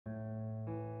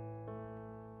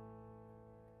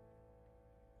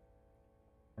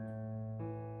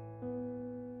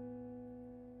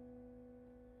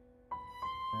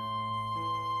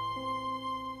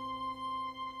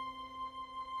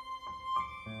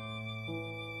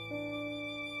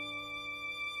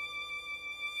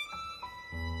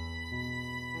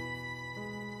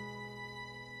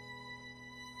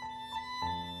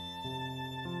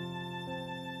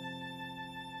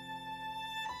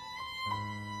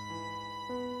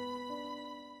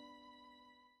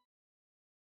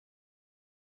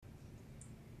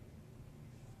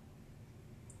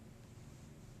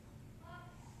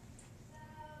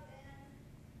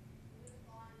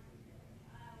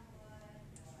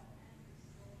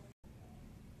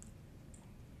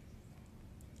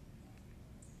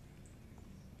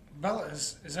Bella,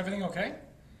 is everything okay?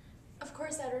 Of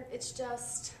course, Edward. It's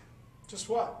just... Just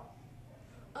what?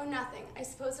 Oh, nothing. I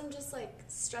suppose I'm just, like,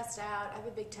 stressed out. I have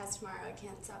a big test tomorrow. I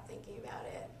can't stop thinking about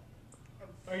it.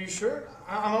 Are you sure?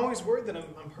 I'm always worried that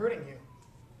I'm hurting you.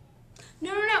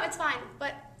 No, it's fine.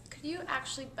 But could you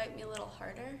actually bite me a little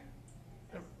harder?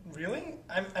 Really?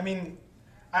 I mean,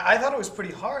 I thought it was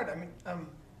pretty hard. I mean,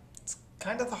 it's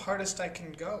kind of the hardest I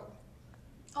can go.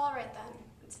 All right, then.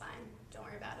 It's fine. Don't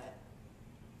worry about it.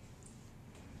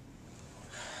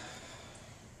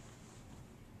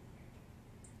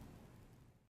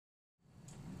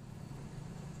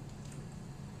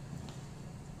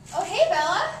 Oh, hey,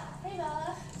 Bella. Hey,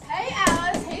 Bella. Hey,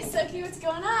 Alice. Hey, Sookie. What's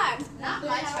going on? Not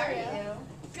much. How are you?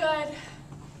 Good.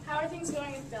 How are things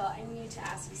going with Bill? I need to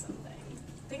ask you something.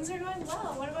 Things are going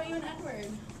well. What about you and Edward?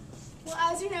 Well,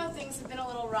 as you know, things have been a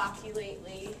little rocky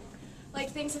lately. Like,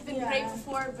 things have been great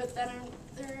before, but then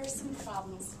there are some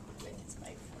problems with his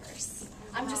bite force.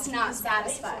 I'm just not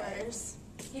satisfied.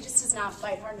 He just does not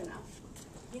bite hard enough.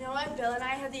 You know what? Bill and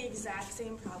I had the exact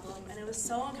same problem, and it was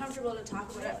so uncomfortable to talk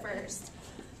about at first.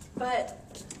 But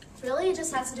really, it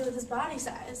just has to do with his body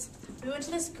size. We went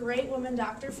to this great woman,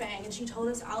 Dr. Fang, and she told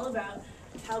us all about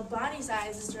how body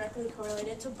size is directly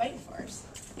correlated to bite force.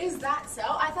 Is that so?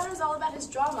 I thought it was all about his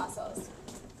jaw muscles.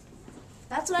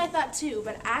 That's what I thought too,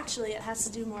 but actually it has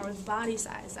to do more with body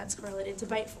size that's correlated to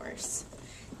bite force.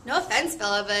 No offense,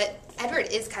 Bella, but Edward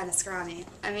is kind of scrawny.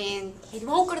 I mean, he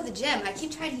won't go to the gym. I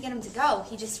keep trying to get him to go.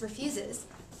 He just refuses.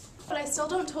 But I still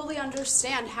don't totally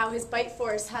understand how his bite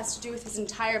force has to do with his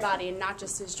entire body and not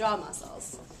just his jaw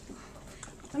muscles.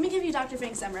 Let me give you Dr.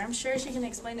 Fang's number. I'm sure she can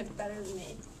explain it better than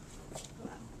me. Hold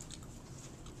on.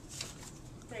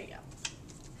 There you go.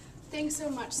 Thanks so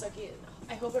much, Sookie.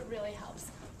 I hope it really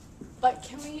helps. But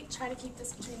can we try to keep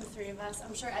this between the three of us?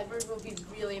 I'm sure Edward will be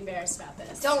really embarrassed about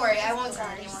this. Don't worry, I won't tell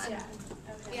anyone. Yeah.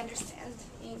 We understand.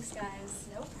 Thanks, guys.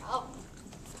 No problem.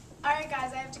 All right,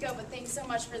 guys, I have to go, but thanks so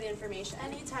much for the information.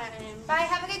 Anytime. Bye,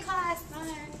 have a good class.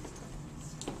 Bye.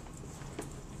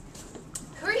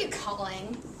 Who are you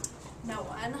calling? No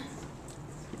one.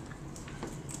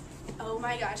 Oh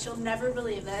my gosh, you'll never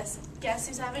believe this. Guess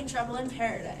who's having trouble in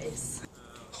paradise?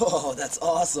 Oh, that's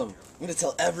awesome. I'm gonna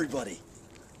tell everybody.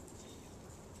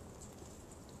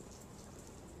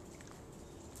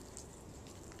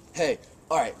 Hey,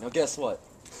 alright, now guess what?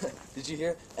 Did you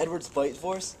hear? Edward's bite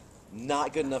force?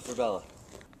 Not good enough for Bella.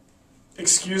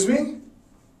 Excuse me?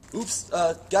 Oops,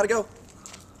 gotta go.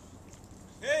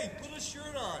 Hey, put a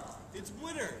shirt on. It's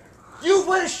winter. You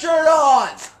put a shirt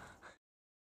on!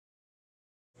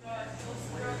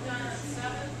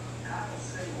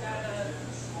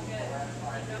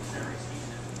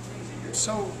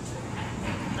 So,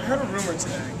 I heard a rumor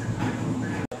today.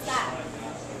 What's that?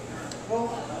 Well,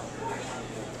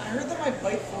 I heard that my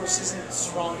bite force isn't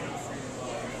strong enough for you.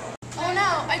 Oh,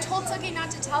 no, I told Sookie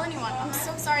not to tell anyone. I'm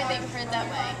so sorry that you heard that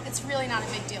way. It's really not a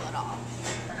big deal at all.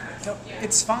 No,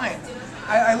 it's fine.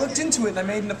 I looked into it and I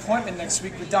made an appointment next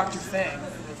week with Dr. Fang.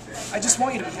 I just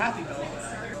want you to be happy, Bill.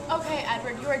 Okay,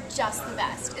 Edward, you are just the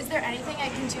best. Is there anything I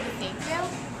can do to thank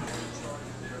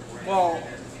you? Well,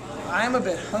 I am a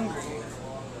bit hungry.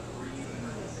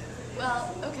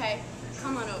 Well, okay.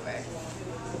 Come on over.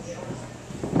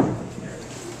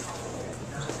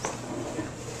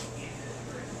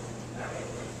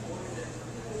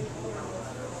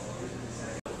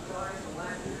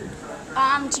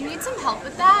 Do you need some help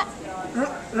with that?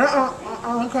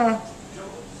 Okay.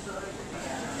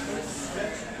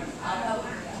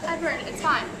 Edward, it's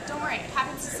fine. Don't worry. It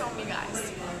happens to so many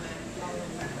guys.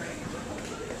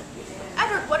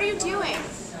 Edward, what are you doing?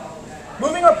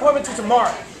 Moving our appointment to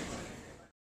tomorrow.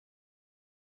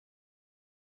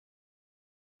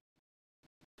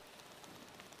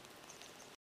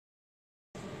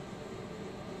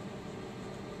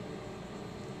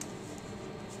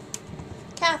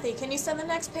 Kathy, can you send the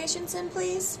next patients in,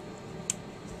 please?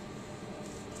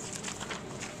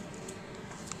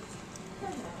 Hi,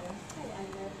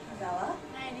 Edward. Bella.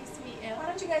 Hi, nice to meet you. Why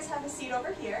don't you guys have a seat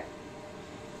over here?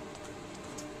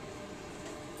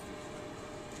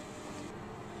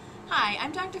 Hi,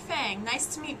 I'm Dr. Fang.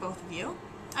 Nice to meet both of you.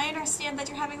 I understand that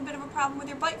you're having a bit of a problem with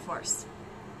your bite force.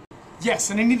 Yes,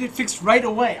 and I need it fixed right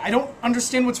away. I don't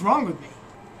understand what's wrong with me.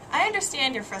 I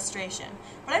understand your frustration,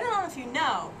 but I don't know if you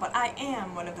know, but I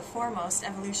am one of the foremost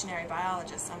evolutionary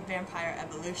biologists on vampire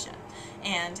evolution.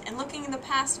 And in looking in the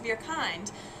past of your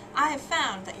kind, I have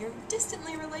found that you're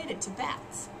distantly related to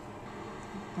bats.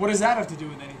 What does that have to do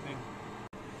with anything?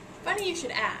 Funny you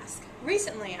should ask.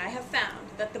 Recently, I have found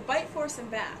that the bite force in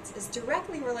bats is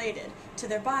directly related to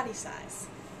their body size.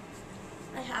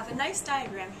 I have a nice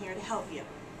diagram here to help you.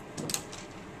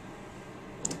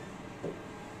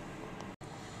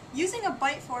 Using a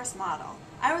bite force model,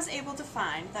 I was able to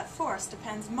find that force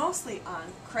depends mostly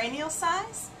on cranial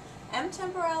size, M.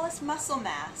 temporalis muscle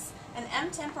mass, and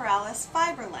M. temporalis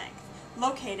fiber length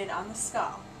located on the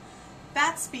skull.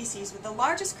 Bat species with the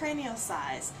largest cranial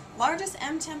size, largest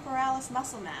M. temporalis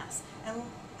muscle mass, and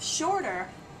shorter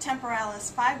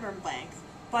temporalis fiber length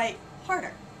bite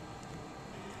harder.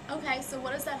 Okay, so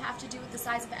what does that have to do with the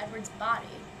size of Edward's body?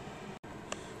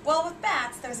 Well, with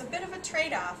bats, there's a bit of a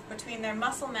trade-off between their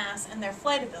muscle mass and their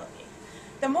flight ability.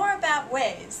 The more a bat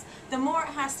weighs, the more it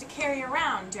has to carry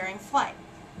around during flight.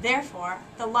 Therefore,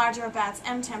 the larger a bat's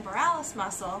M. temporalis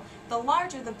muscle, the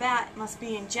larger the bat must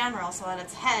be in general so that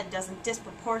its head doesn't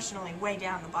disproportionately weigh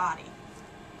down the body.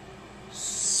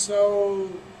 So,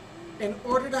 in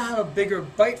order to have a bigger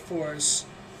bite force,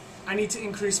 I need to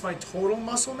increase my total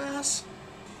muscle mass?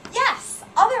 Yes!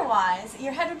 Otherwise,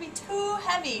 your head would be too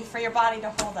heavy for your body to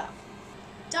hold up.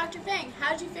 Dr. Fang,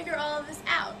 how did you figure all of this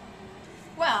out?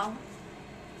 Well,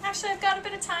 actually I've got a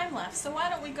bit of time left, so why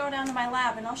don't we go down to my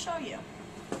lab and I'll show you.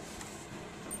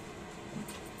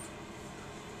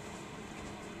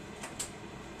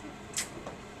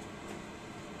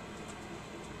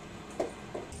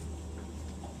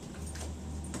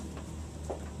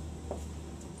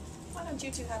 Why don't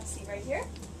you two have a seat right here?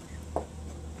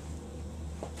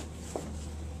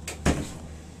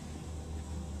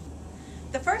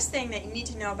 The first thing that you need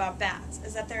to know about bats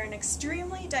is that they're an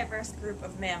extremely diverse group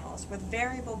of mammals with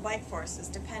variable bite forces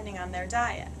depending on their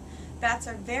diet. Bats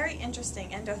are very interesting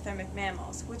endothermic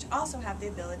mammals, which also have the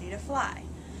ability to fly.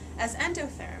 As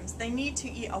endotherms, they need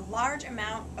to eat a large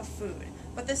amount of food,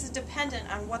 but this is dependent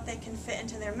on what they can fit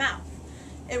into their mouth.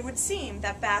 It would seem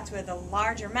that bats with a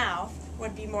larger mouth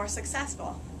would be more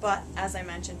successful, but as I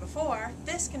mentioned before,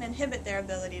 this can inhibit their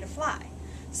ability to fly.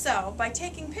 So, by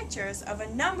taking pictures of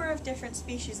a number of different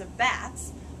species of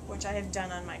bats, which I have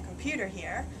done on my computer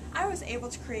here, I was able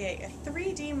to create a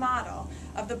 3D model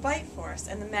of the bite force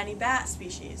in the many bat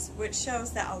species, which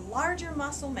shows that a larger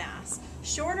muscle mass,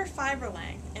 shorter fiber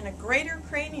length, and a greater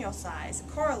cranial size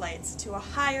correlates to a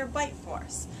higher bite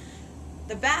force.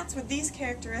 The bats with these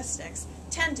characteristics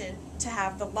tended to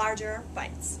have the larger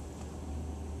bites.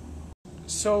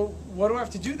 So, what do I have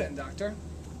to do then, Doctor?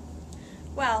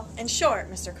 Well, in short,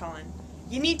 Mr. Cullen,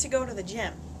 you need to go to the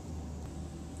gym.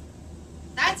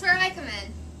 That's where I come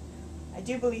in. I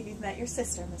do believe you've met your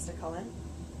sister, Mr. Cullen.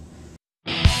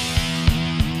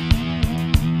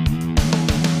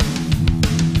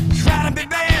 Try to be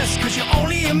best, cause you're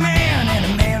only a man,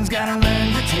 and a man's gotta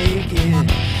learn to take it.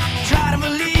 Try to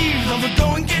believe, though the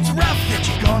going gets rough, that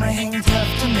you're gonna hang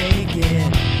tough to make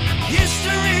it.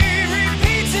 History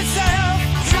repeats itself,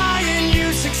 try and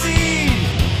you succeed.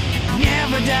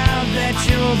 Never doubt that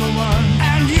you're the one,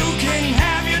 and you can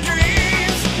have your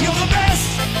dreams. You're the best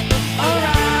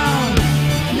around.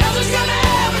 Nothing's gonna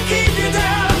ever keep you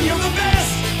down. You're the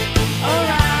best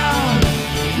around.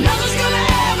 Nothing's gonna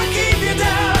ever keep you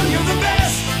down. You're the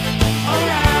best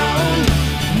around.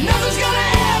 Nothing's gonna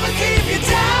ever keep you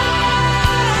down.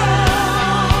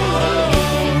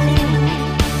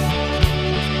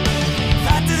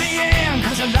 Fight to the end,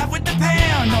 cause your life would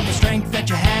depend on the strength that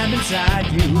you have inside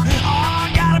you. Oh,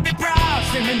 gotta be proud,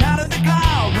 stepping out of the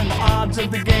cloud when the odds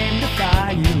of the game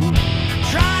defy you.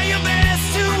 Try your best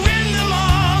to win them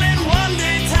all, and one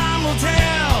day time will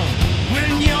tell.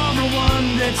 When you're the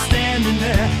one that's standing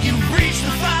there, you've reached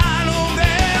the final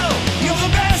bell. You're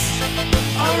the best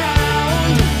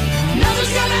around.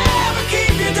 Nothing's gonna ever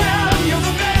keep you down. You're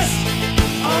the best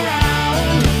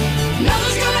around.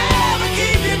 Nothing's gonna ever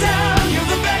keep you down.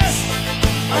 You're the best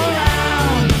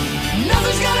around.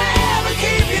 Nothing's gonna ever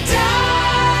keep you down.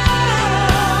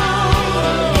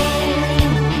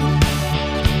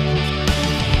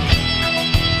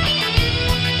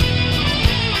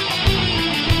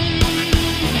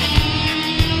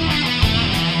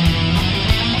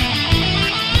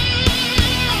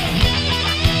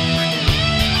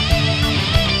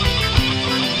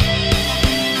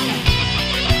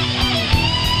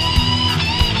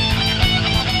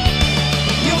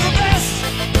 You're the best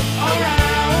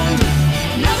around.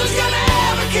 Nothing's gonna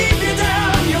ever keep you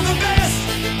down. You're the best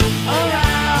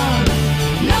around.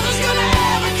 Nothing's gonna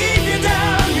ever keep you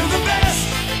down. You're the best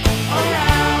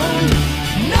around.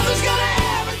 Nothing's gonna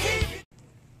ever keep you.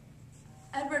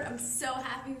 Edward, I'm so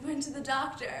happy we went to the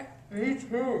doctor. Me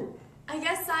too. I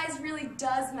guess size really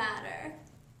does matter.